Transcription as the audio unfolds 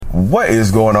What is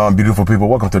going on, beautiful people?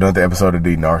 Welcome to another episode of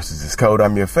the Narcissist Code.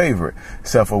 I'm your favorite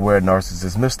self-aware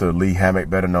narcissist, Mr. Lee Hammock,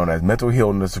 better known as Mental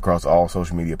Healness across all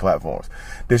social media platforms.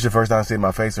 This is your first time seeing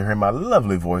my face or hearing my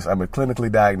lovely voice. I'm a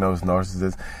clinically diagnosed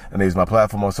narcissist, and I use my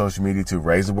platform on social media to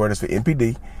raise awareness for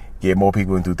NPD, get more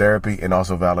people into therapy, and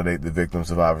also validate the victims,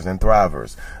 survivors, and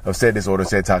thrivers of said disorder,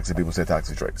 said toxic people, said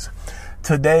toxic traits.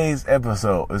 Today's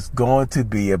episode is going to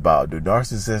be about, do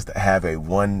narcissists have a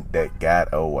one that got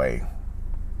away?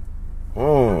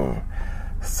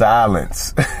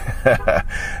 Silence.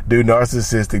 Do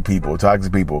narcissistic people,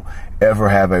 toxic people, ever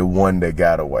have a one that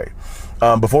got away?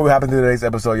 Before we hop into today's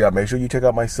episode, y'all, make sure you check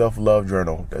out my self-love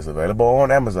journal that's available on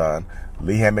Amazon.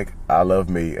 Lee Hammock, I Love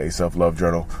Me, a self-love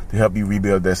journal to help you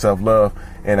rebuild that self-love.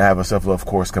 And I have a self-love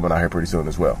course coming out here pretty soon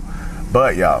as well.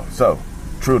 But y'all, so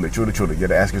truly, you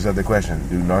gotta ask yourself the question,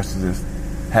 do narcissists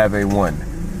have a one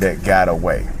that got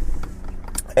away?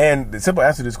 And the simple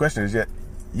answer to this question is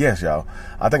yes, y'all.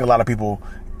 I think a lot of people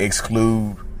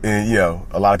exclude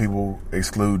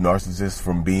narcissists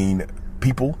from being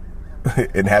people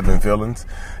and having feelings,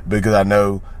 because I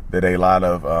know that a lot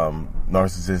of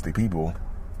narcissistic people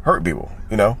hurt people.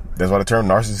 That's why the term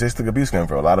narcissistic abuse came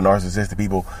from. A lot of narcissistic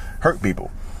people hurt people.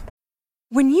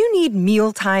 When you need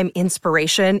mealtime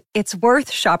inspiration, it's worth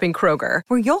shopping Kroger,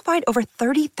 where you'll find over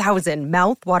 30,000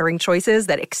 mouth-watering choices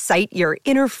that excite your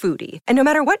inner foodie. And no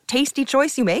matter what tasty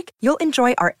choice you make, you'll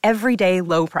enjoy our everyday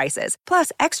low prices,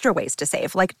 plus extra ways to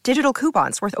save, like digital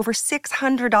coupons worth over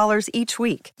 $600 each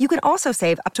week. You can also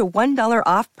save up to $1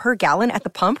 off per gallon at the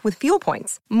pump with fuel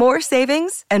points. More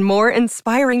savings and more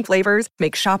inspiring flavors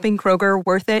make shopping Kroger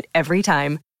worth it every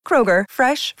time. Kroger,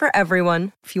 fresh for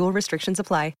everyone. Fuel restrictions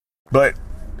apply. But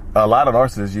a lot of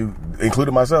narcissists, you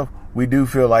including myself, we do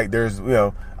feel like there's,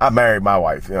 I married my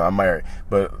wife, I'm married,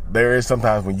 but there is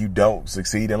sometimes when you don't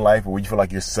succeed in life, or when you feel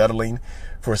like you're settling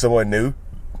for someone new,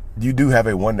 you do have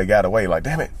a one that got away. Like,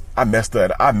 damn it, I messed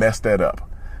that up.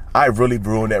 I really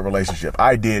ruined that relationship.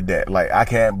 I did that. Like, I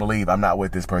can't believe I'm not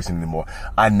with this person anymore.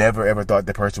 I never ever thought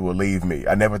the person would leave me.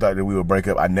 I never thought that we would break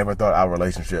up. I never thought our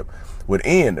relationship would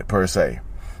end, per se.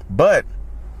 But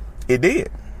it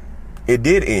did. It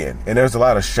did end, and there's a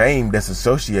lot of shame that's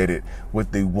associated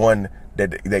with the one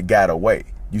that got away.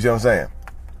 You see what I'm saying?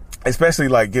 Especially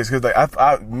because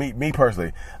me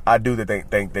personally, I do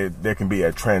think that there can be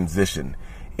a transition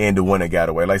in the one that got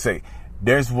away. Like, say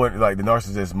there's one, like, the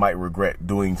narcissist might regret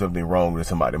doing something wrong to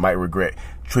somebody, might regret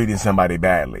treating somebody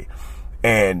badly,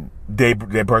 and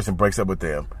that person breaks up with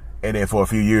them. And then for a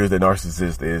few years, the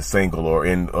narcissist is single or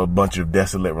in a bunch of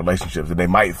desolate relationships, and they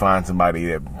might find somebody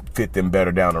that fit them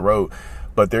better down the road.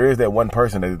 But there is that one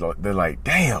person that they're like,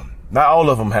 damn. Not all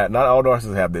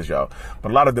narcissists have this, y'all, but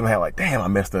a lot of them have, like, damn, I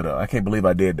messed that up. I can't believe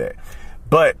I did that.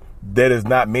 But that does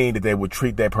not mean that they would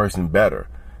treat that person better.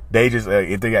 They just,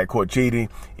 if they got caught cheating,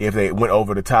 if they went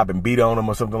over the top and beat on them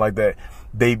or something like that,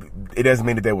 it doesn't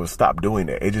mean that they would stop doing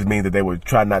that. It just means that they would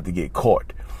try not to get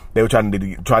caught. They were try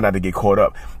not to get caught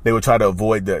up. They would try to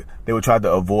avoid the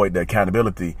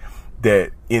accountability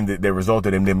that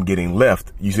resulted in them getting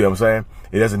left. You see what I'm saying?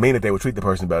 It doesn't mean that they would treat the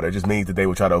person better. It just means that they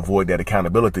would try to avoid that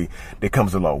accountability that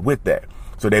comes along with that.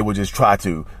 So they would just try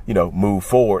to, move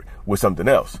forward with something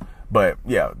else. But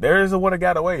yeah, there is a one that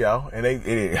got away, y'all, and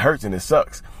it hurts and it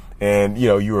sucks. And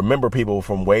you remember people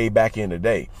from way back in the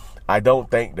day. I don't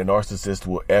think the narcissist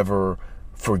will ever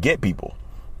forget people.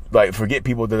 Like, forget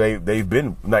people that they've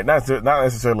been, like, not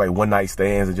necessarily like one night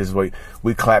stands and just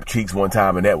we clapped cheeks one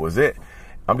time and that was it.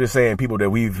 I'm just saying people that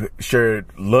we've shared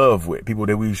love with, people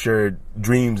that we've shared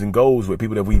dreams and goals with,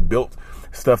 people that we've built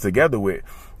stuff together with,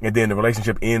 and then the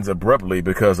relationship ends abruptly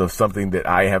because of something that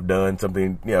I have done,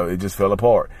 something, it just fell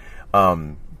apart.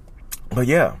 But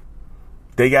yeah,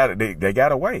 they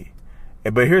got away.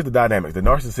 But here's the dynamic. The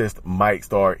narcissist might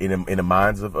start in the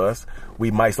minds of us. We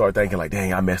might start thinking like,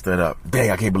 dang, I messed that up. Dang,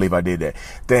 I can't believe I did that.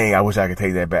 Dang, I wish I could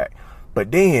take that back.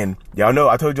 But then, y'all know,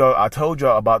 I told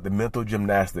y'all about the mental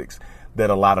gymnastics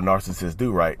that a lot of narcissists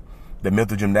do, right? The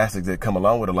mental gymnastics that come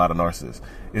along with a lot of narcissists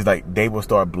is like they will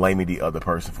start blaming the other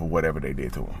person for whatever they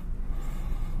did to them.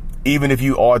 Even if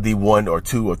you are the one or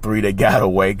two or three that got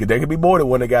away, because there could be more than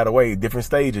one that got away, different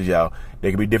stages, y'all.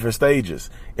 There could be different stages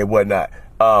and whatnot.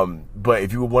 But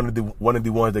if you were one of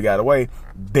the ones that got away,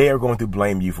 they are going to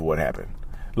blame you for what happened.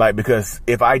 Like, because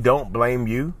if I don't blame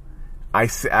you, I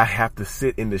have to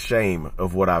sit in the shame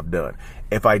of what I've done.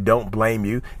 If I don't blame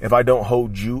you, if I don't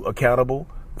hold you accountable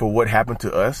for what happened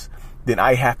to us, then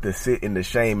I have to sit in the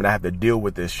shame and I have to deal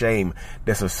with the shame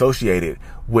that's associated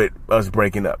with us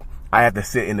breaking up. I have to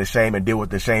sit in the shame and deal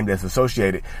with the shame that's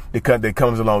associated that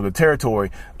comes along the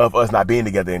territory of us not being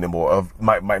together anymore, of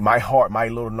my heart, my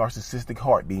little narcissistic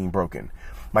heart being broken.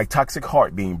 my toxic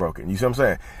heart being broken. You see what I'm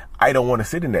saying? I don't want to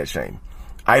sit in that shame.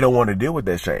 I don't want to deal with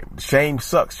that shame. Shame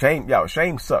sucks.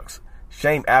 Shame sucks.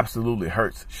 Shame absolutely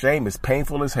hurts. Shame is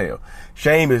painful as hell.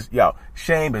 Shame is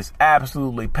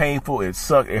absolutely painful. It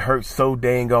sucks. It hurts so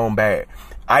dang on bad.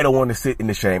 I don't want to sit in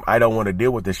the shame. I don't want to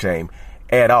deal with the shame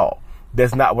at all.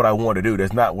 That's not what I want to do.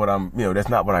 That's not what that's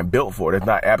not what I'm built for.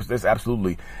 That's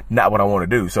absolutely not what I want to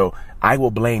do. So I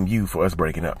will blame you for us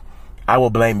breaking up. I will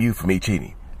blame you for me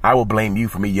cheating. I will blame you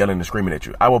for me yelling and screaming at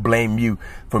you. I will blame you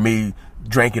for me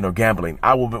drinking or gambling.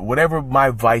 Whatever my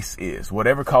vice is,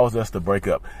 whatever caused us to break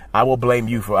up, I will blame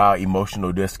you for our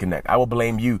emotional disconnect. I will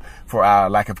blame you for our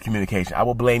lack of communication. I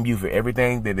will blame you for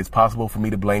everything that is possible for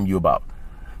me to blame you about.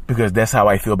 Because that's how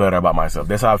I feel better about myself.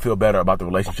 That's how I feel better about the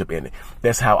relationship ending.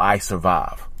 That's how I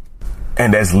survive.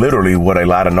 And that's literally what a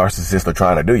lot of narcissists are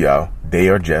trying to do, y'all. They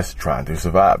are just trying to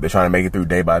survive. They're trying to make it through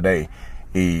day by day,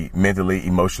 mentally,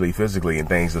 emotionally, physically, and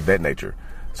things of that nature.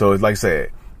 So it's like I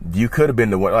said, you could have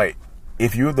been the one, like,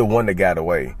 if you're the one that got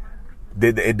away,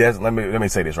 it doesn't, let me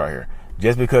say this right here.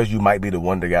 Just because you might be the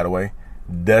one that got away,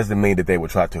 doesn't mean that they will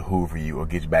try to hoover you or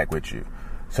get back with you.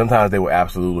 Sometimes they will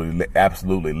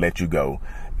absolutely let you go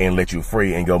and let you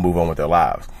free and go move on with their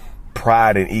lives.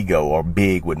 Pride and ego are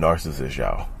big with narcissists,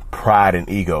 y'all. Pride and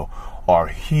ego are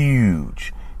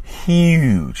huge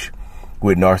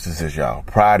with narcissists, y'all.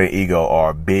 Pride and ego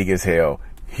are big as hell,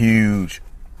 huge.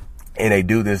 And they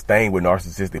do this thing with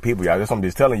narcissistic people, y'all. That's what I'm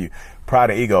just telling you. Pride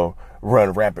and ego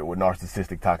run rampant with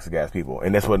narcissistic, toxic ass people.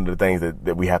 And that's one of the things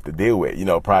that we have to deal with.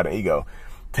 Pride and ego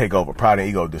take over. Pride and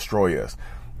ego destroy us.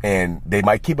 And they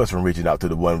might keep us from reaching out to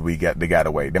the one that got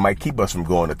away. They might keep us from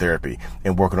going to therapy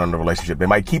and working on the relationship. They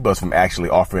might keep us from actually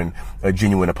offering a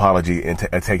genuine apology and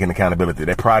taking accountability.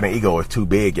 That pride and ego is too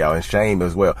big, y'all, and shame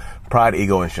as well. Pride,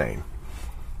 ego, and shame.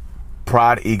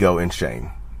 Pride, ego, and shame.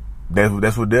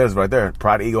 That's what it does right there.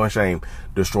 Pride, ego, and shame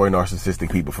destroy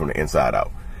narcissistic people from the inside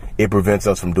out. It prevents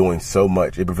us from doing so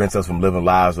much. It prevents us from living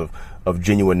lives of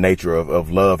genuine nature, of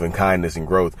love and kindness and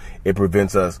growth. It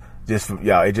prevents us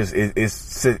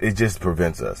it just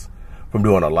prevents us from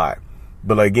doing a lot.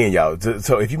 But again, y'all,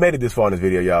 so if you made it this far in this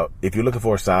video, y'all, if you're looking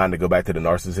for a sign to go back to the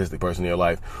narcissistic person in your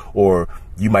life, or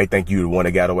you might think you're the one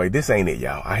that got away, this ain't it,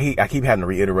 y'all. I keep having to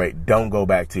reiterate, don't go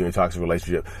back to your toxic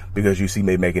relationship because you see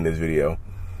me making this video.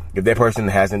 If that person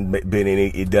hasn't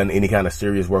done any kind of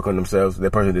serious work on themselves,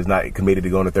 that person is not committed to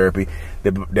going to therapy,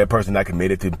 that person not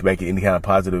committed to making any kind of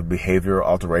positive behavior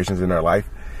alterations in their life,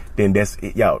 then that's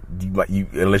it, y'all. You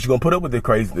unless you're gonna put up with the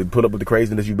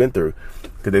craziness you've been through.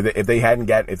 Because if they haven't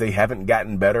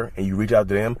gotten better, and you reach out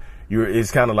to them,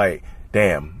 it's kind of like,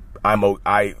 damn,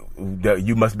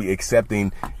 you must be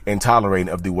accepting and tolerating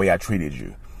of the way I treated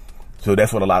you. So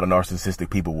that's what a lot of narcissistic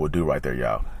people will do right there,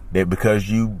 y'all. That because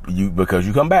you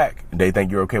come back, they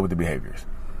think you're okay with the behaviors.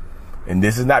 And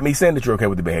this is not me saying that you're okay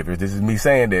with the behaviors. This is me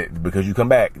saying that because you come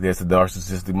back, that's a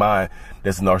narcissistic mind.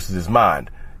 That's a narcissist's mind.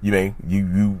 You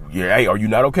mean, hey, are you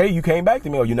not okay? You came back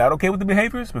to me. Are you not okay with the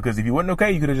behaviors? Because if you weren't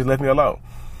okay, you could have just left me alone.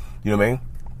 You know what I mean?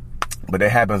 But that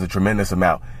happens a tremendous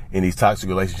amount in these toxic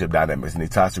relationship dynamics, in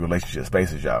these toxic relationship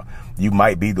spaces, y'all. You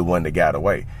might be the one that got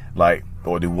away. You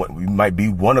might be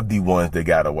one of the ones that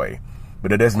got away.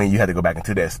 But it doesn't mean you have to go back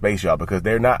into that space, y'all, because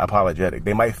they're not apologetic.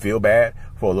 They might feel bad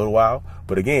for a little while,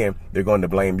 but again, they're going to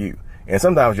blame you. And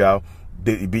sometimes, y'all,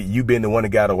 you being the one that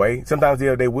got away, sometimes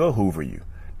they will hoover you.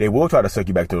 They will try to suck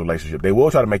you back to the relationship. They will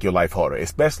try to make your life harder,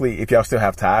 especially if y'all still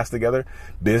have ties together,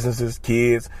 businesses,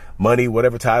 kids, money,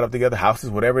 whatever tied up together, houses,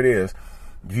 whatever it is.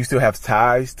 If you still have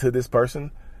ties to this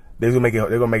person, they're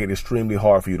gonna make it extremely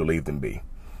hard for you to leave them be.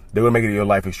 They're gonna make your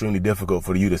life extremely difficult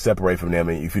for you to separate from them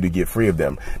and for you to get free of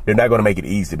them. They're not gonna make it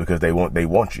easy because they want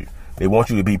you. They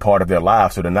want you to be part of their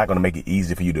lives, so they're not gonna make it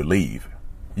easy for you to leave.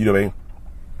 You know what I mean?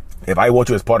 If I want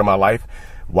you as part of my life,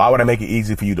 why would I make it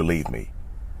easy for you to leave me?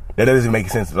 That doesn't make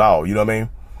sense at all. You know what I mean?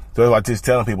 So that's why I'm just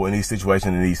telling people in these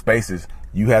situations, in these spaces,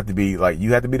 you have to be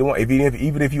the one.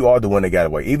 Even if you are the one that got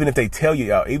away, even if they tell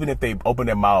you out, even if they open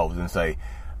their mouths and say,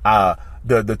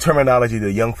 the terminology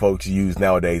that young folks use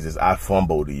nowadays is "I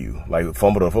fumbled you," like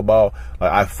fumbled on football,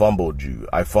 like I fumbled you,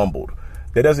 I fumbled.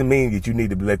 That doesn't mean that you need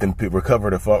to let them recover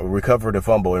the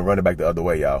fumble and run it back the other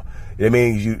way, y'all. It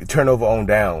means you turn over on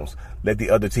downs, let the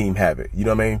other team have it. You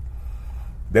know what I mean?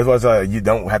 That's why you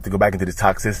don't have to go back into this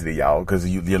toxicity, y'all, because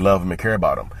you love them and care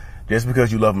about them. Just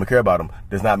because you love them and care about them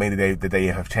does not mean that they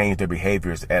have changed their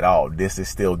behaviors at all. This is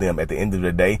still them. At the end of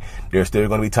the day, they're still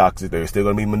going to be toxic. They're still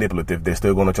going to be manipulative. They're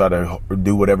still going to try to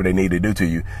do whatever they need to do to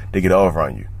you to get over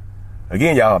on you.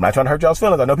 Again, y'all, I'm not trying to hurt y'all's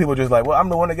feelings. I know people are just like, well, I'm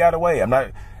the one that got away. I'm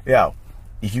not,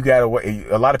 if you got away,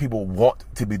 a lot of people want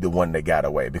to be the one that got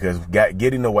away, because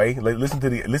getting away, listen to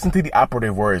the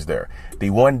operative words there. The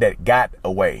one that got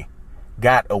away.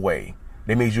 That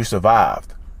means you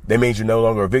survived. That means you're no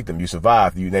longer a victim. You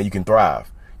survived. Now you can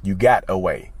thrive. You got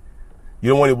away. You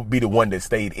don't want to be the one that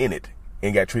stayed in it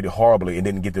and got treated horribly and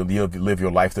didn't get to live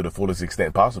your life to the fullest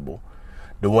extent possible.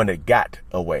 The one that got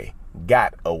away. You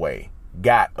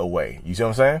see what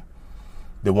I'm saying?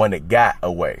 The one that got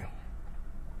away.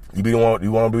 You want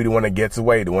to be the one that gets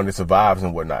away, the one that survives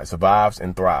and whatnot, survives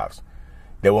and thrives.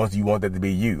 You want that to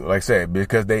be you. Like I said,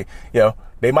 because they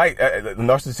might, a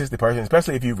narcissistic person,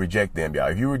 especially if you reject them, y'all.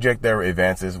 If you reject their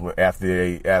advances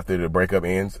after the breakup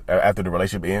ends, after the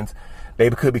relationship ends, they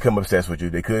could become obsessed with you.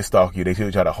 They could stalk you. They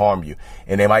could try to harm you.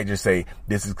 And they might just say,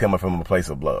 this is coming from a place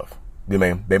of love. You know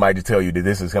what I mean? They might just tell you that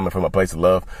this is coming from a place of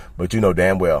love, but you know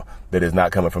damn well that it's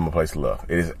not coming from a place of love.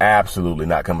 It is absolutely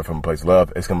not coming from a place of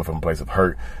love. It's coming from a place of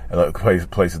hurt, a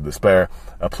place of despair,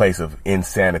 a place of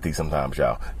insanity sometimes,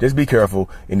 y'all. Just be careful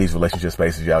in these relationship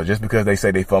spaces, y'all. Just because they say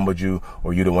they fumbled you,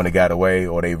 or you're the one that got away,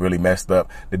 or they really messed up,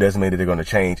 that doesn't mean that they're going to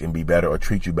change and be better or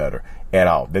treat you better at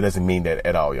all. That doesn't mean that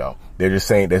at all, y'all. They're just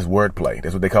saying that's wordplay.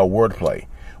 That's what they call wordplay.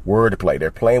 Wordplay.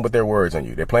 They're playing with their words on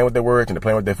you. They're playing with their words and they're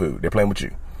playing with their food. They're playing with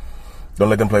you. Don't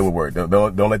let them play with words.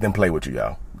 Don't let them play with you,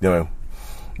 y'all. You know.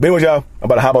 But anyway, y'all, I'm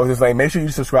about to hop off this thing. Make sure you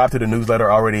subscribe to the newsletter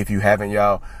already if you haven't,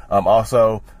 y'all.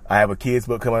 Also, I have a kids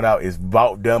book coming out. It's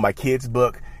about done. My kids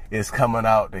book is coming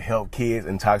out to help kids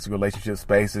in toxic relationship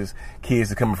spaces.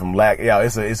 Kids are coming from lack. Yeah,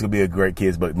 it's gonna be a great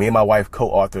kids book. Me and my wife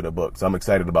co-authored the book, so I'm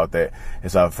excited about that.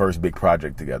 It's our first big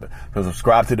project together. So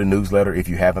subscribe to the newsletter if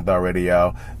you haven't already,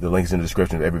 y'all. The link's in the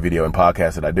description of every video and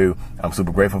podcast that I do. I'm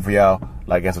super grateful for y'all.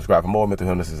 Like and subscribe for more. Mental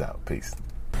Illness is out. Peace.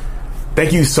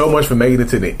 Thank you so much for making it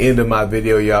to the end of my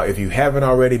video, y'all. If you haven't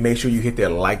already, make sure you hit that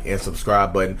like and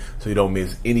subscribe button so you don't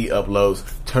miss any uploads.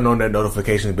 Turn on that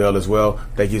notification bell as well.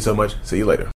 Thank you so much. See you later.